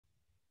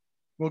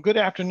Well, good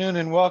afternoon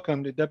and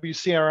welcome to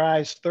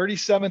WCRI's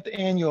 37th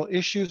Annual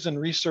Issues and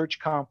Research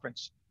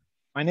Conference.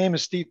 My name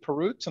is Steve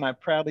Perroots and I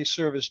proudly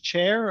serve as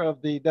chair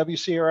of the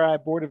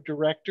WCRI Board of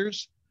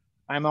Directors.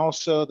 I'm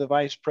also the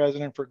Vice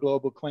President for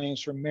Global Claims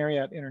for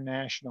Marriott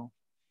International.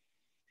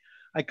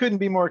 I couldn't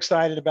be more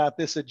excited about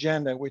this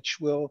agenda, which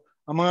will,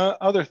 among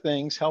other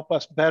things, help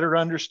us better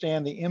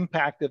understand the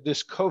impact of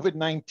this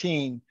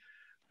COVID-19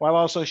 while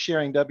also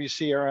sharing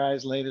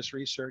WCRI's latest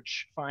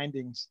research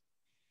findings.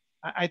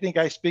 I think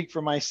I speak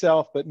for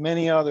myself, but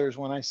many others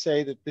when I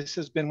say that this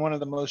has been one of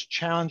the most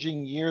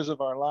challenging years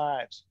of our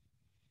lives,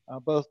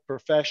 both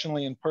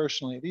professionally and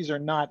personally. These are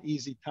not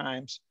easy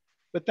times,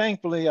 but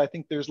thankfully, I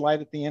think there's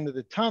light at the end of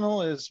the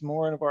tunnel as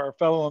more of our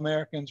fellow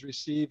Americans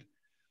receive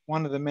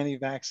one of the many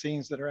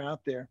vaccines that are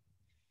out there.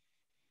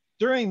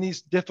 During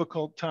these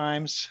difficult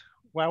times,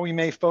 while we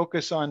may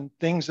focus on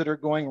things that are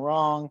going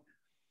wrong,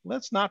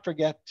 let's not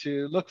forget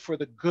to look for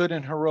the good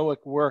and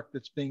heroic work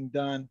that's being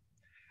done.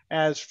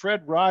 As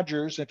Fred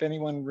Rogers, if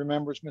anyone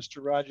remembers Mr.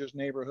 Rogers'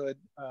 Neighborhood,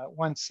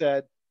 once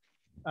said,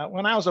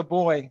 when I was a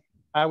boy,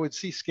 I would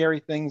see scary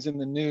things in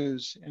the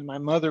news and my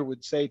mother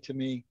would say to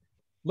me,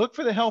 look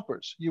for the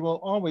helpers. You will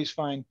always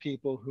find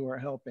people who are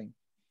helping.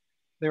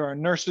 There are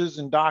nurses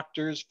and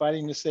doctors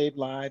fighting to save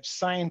lives,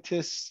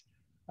 scientists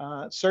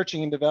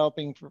searching and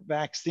developing for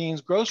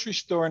vaccines, grocery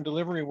store and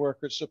delivery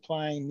workers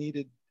supplying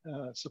needed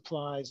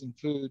supplies and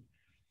food,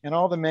 and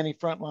all the many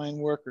frontline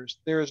workers.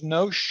 There is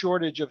no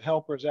shortage of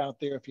helpers out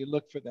there if you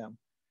look for them.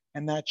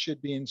 And that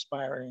should be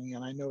inspiring.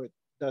 And I know it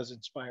does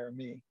inspire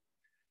me.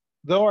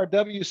 Though our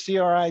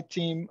WCRI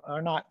team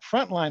are not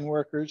frontline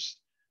workers,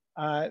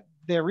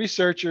 their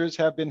researchers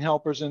have been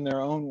helpers in their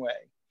own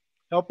way,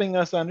 helping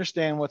us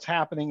understand what's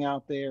happening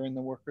out there in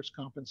the workers'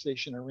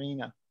 compensation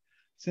arena.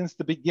 Since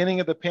the beginning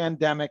of the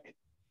pandemic,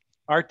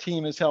 our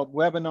team has held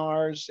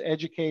webinars,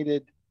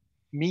 educated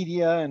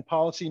media and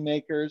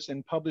policymakers,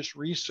 and published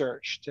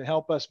research to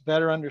help us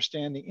better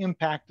understand the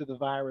impact of the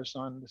virus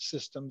on the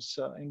systems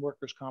in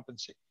workers'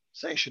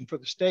 compensation for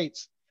the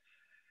states.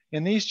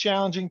 In these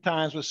challenging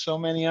times with so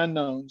many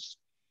unknowns,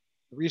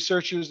 the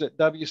researchers at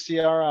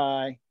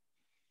WCRI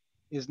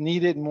is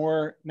needed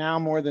now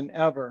more than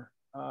ever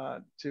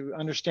to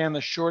understand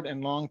the short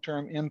and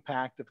long-term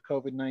impact of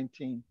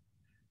COVID-19.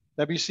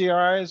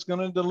 WCRI is going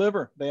to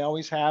deliver. They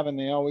always have and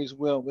they always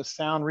will, with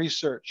sound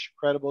research,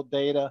 credible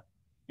data,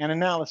 and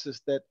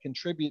analysis that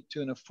contribute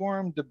to an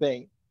informed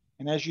debate.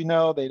 And as you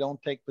know, they don't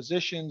take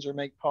positions or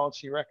make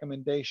policy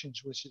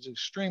recommendations, which is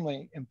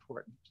extremely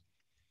important.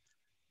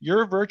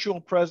 Your virtual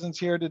presence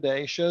here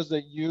today shows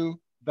that you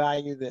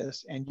value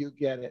this and you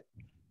get it.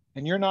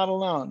 And you're not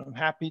alone. I'm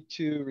happy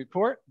to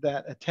report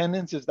that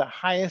attendance is the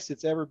highest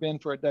it's ever been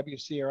for a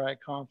WCRI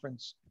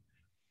conference.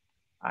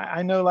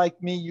 I know,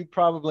 like me, you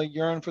probably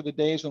yearn for the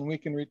days when we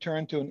can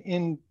return to an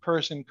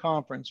in-person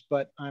conference,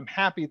 but I'm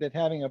happy that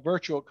having a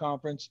virtual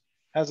conference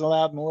has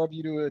allowed more of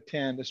you to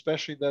attend,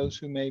 especially those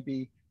who may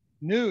be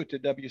new to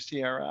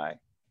WCRI.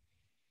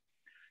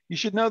 You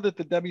should know that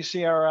the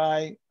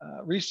WCRI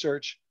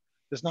research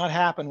does not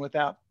happen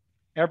without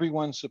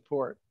everyone's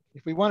support.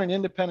 If we want an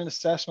independent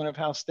assessment of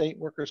how state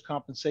workers'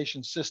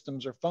 compensation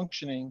systems are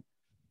functioning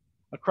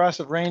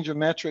across a range of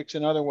metrics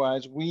and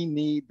otherwise, we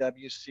need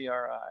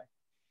WCRI.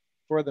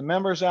 For the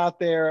members out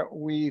there,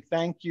 we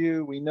thank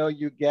you. We know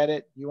you get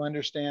it. You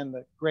understand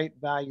the great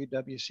value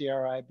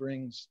WCRI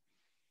brings.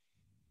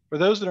 For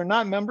those that are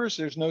not members,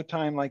 there's no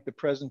time like the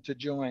present to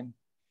join.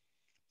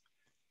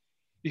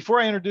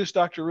 Before I introduce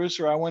Dr.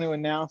 Ruser, I want to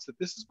announce that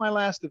this is my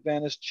last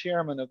event as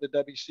chairman of the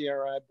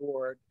WCRI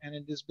board, and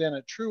it has been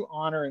a true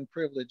honor and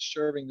privilege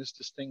serving this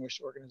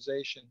distinguished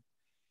organization.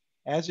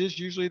 As is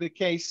usually the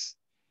case,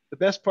 the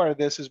best part of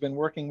this has been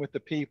working with the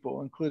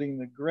people, including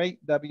the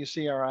great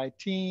WCRI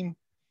team,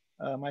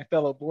 my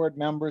fellow board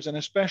members, and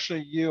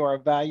especially you, our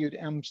valued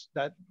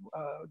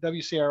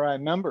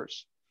WCRI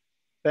members.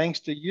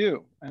 Thanks to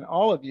you and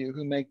all of you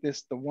who make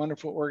this the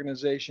wonderful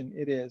organization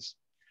it is.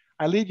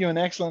 I leave you in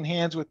excellent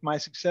hands with my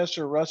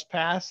successor, Russ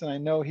Pass, and I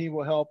know he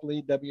will help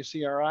lead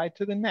WCRI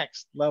to the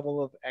next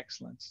level of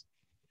excellence.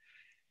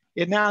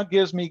 It now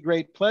gives me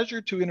great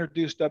pleasure to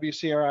introduce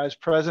WCRI's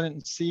President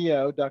and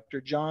CEO, Dr.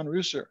 John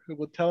Ruser, who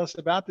will tell us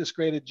about this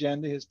great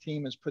agenda his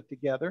team has put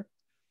together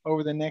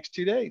over the next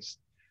 2 days.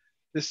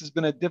 This has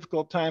been a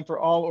difficult time for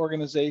all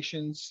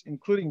organizations,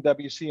 including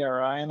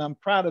WCRI, and I'm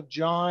proud of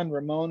John,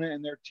 Ramona,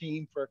 and their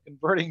team for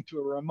converting to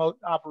a remote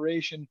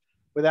operation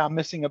without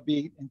missing a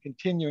beat and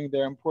continuing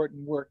their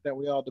important work that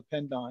we all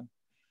depend on.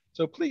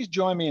 So please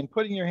join me in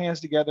putting your hands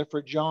together for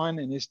John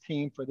and his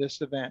team for this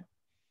event.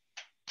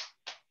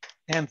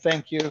 And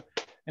thank you.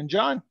 And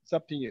John, it's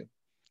up to you.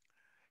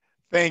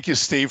 Thank you,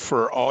 Steve,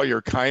 for all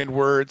your kind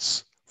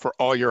words, for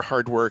all your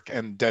hard work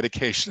and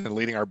dedication in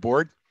leading our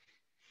board.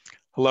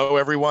 Hello,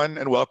 everyone,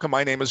 and welcome.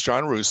 My name is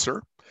John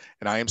Ruser,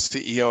 and I am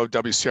CEO of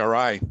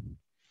WCRI.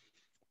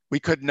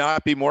 We could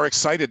not be more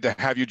excited to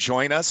have you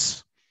join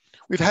us.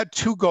 We've had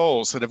two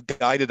goals that have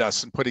guided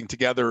us in putting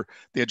together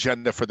the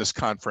agenda for this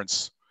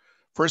conference.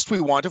 First,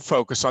 we want to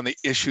focus on the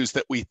issues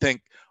that we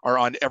think are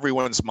on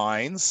everyone's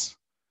minds.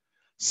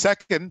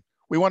 Second,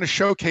 we want to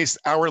showcase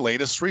our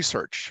latest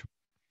research.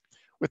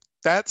 With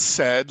that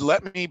said,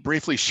 let me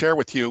briefly share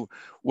with you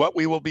what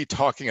we will be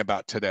talking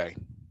about today.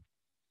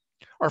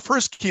 Our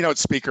first keynote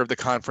speaker of the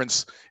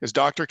conference is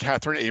Dr.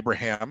 Catherine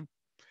Abraham.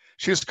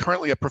 She is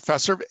currently a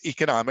professor of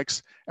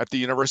economics at the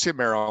University of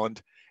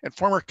Maryland and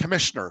former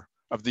commissioner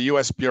of the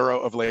U.S.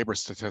 Bureau of Labor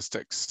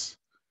Statistics.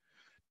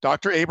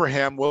 Dr.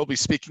 Abraham will be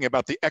speaking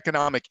about the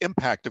economic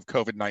impact of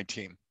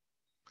COVID-19.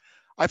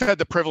 I've had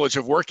the privilege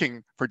of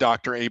working for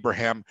Dr.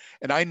 Abraham,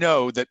 and I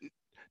know that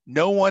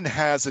no one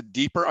has a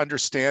deeper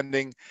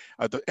understanding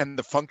of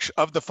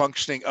the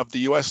functioning of the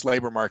U.S.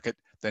 labor market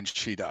than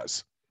she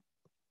does.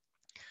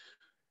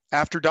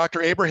 After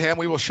Dr. Abraham,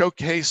 we will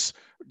showcase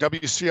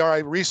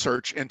WCRI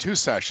research in 2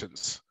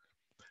 sessions.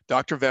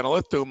 Dr.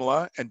 Venela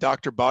Thumala and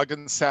Dr.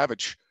 Bogdan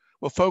Savage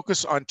will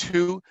focus on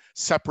 2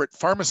 separate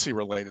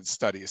pharmacy-related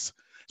studies,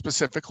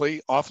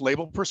 specifically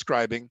off-label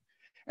prescribing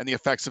and the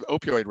effects of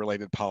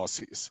opioid-related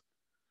policies.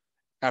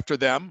 After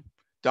them,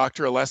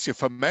 Dr. Alessia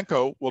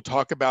Fomenko will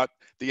talk about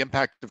the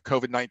impact of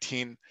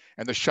COVID-19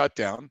 and the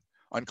shutdown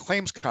on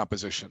claims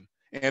composition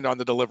and on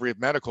the delivery of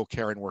medical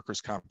care and workers'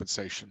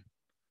 compensation.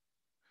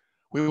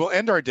 We will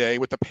end our day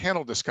with a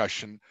panel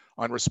discussion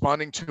on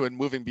responding to and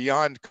moving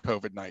beyond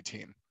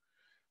COVID-19.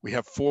 We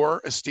have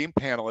 4 esteemed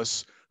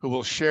panelists who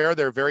will share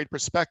their varied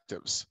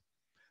perspectives.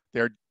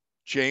 They're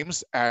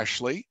James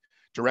Ashley,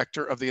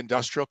 Director of the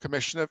Industrial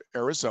Commission of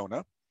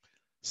Arizona,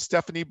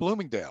 Stephanie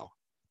Bloomingdale,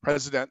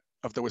 President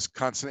of the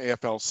Wisconsin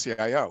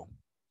AFL-CIO,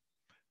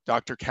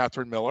 Dr.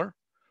 Catherine Miller,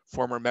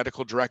 former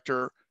Medical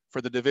Director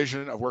for the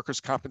Division of Workers'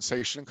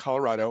 Compensation in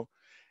Colorado,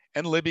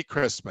 and Libby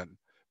Christman,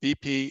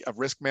 VP of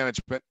Risk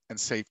Management and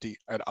Safety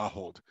at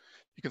Ahold.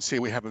 You can see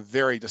we have a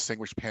very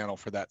distinguished panel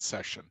for that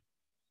session.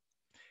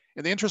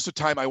 In the interest of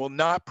time, I will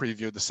not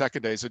preview the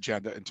second day's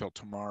agenda until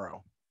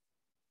tomorrow.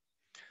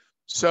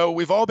 So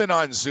we've all been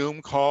on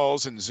Zoom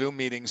calls and Zoom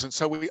meetings, and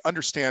so we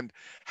understand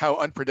how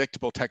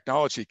unpredictable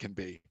technology can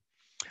be.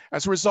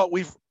 As a result,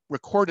 we've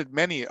recorded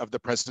many of the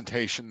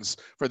presentations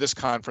for this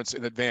conference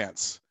in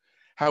advance.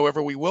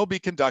 However, we will be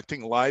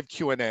conducting live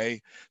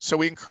Q&A, so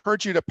we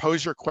encourage you to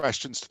pose your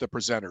questions to the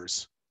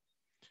presenters.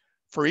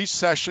 For each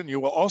session, you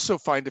will also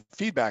find a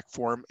feedback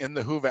form in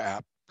the Whova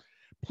app.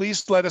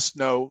 Please let us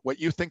know what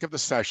you think of the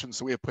sessions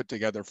that we have put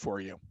together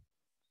for you.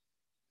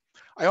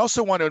 I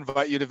also want to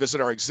invite you to visit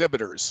our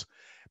exhibitors.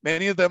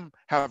 Many of them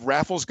have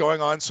raffles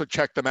going on, so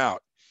check them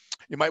out.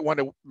 You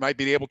might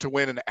be able to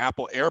win an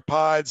Apple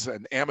AirPods,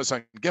 an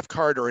Amazon gift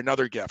card, or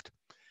another gift.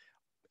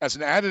 As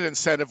an added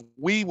incentive,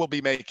 we will be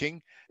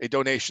making a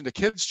donation to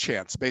Kids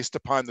Chance based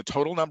upon the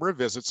total number of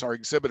visits our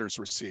exhibitors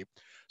receive.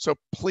 So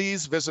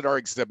please visit our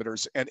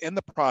exhibitors and in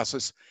the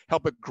process,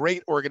 help a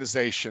great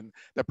organization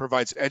that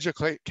provides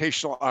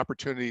educational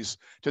opportunities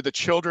to the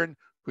children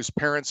whose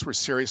parents were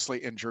seriously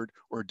injured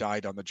or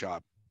died on the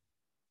job.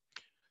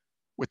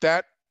 With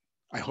that,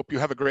 I hope you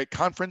have a great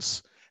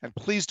conference, and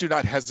please do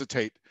not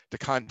hesitate to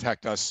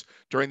contact us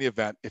during the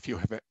event if you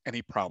have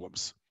any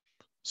problems.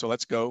 So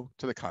let's go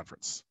to the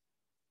conference.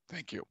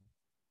 Thank you.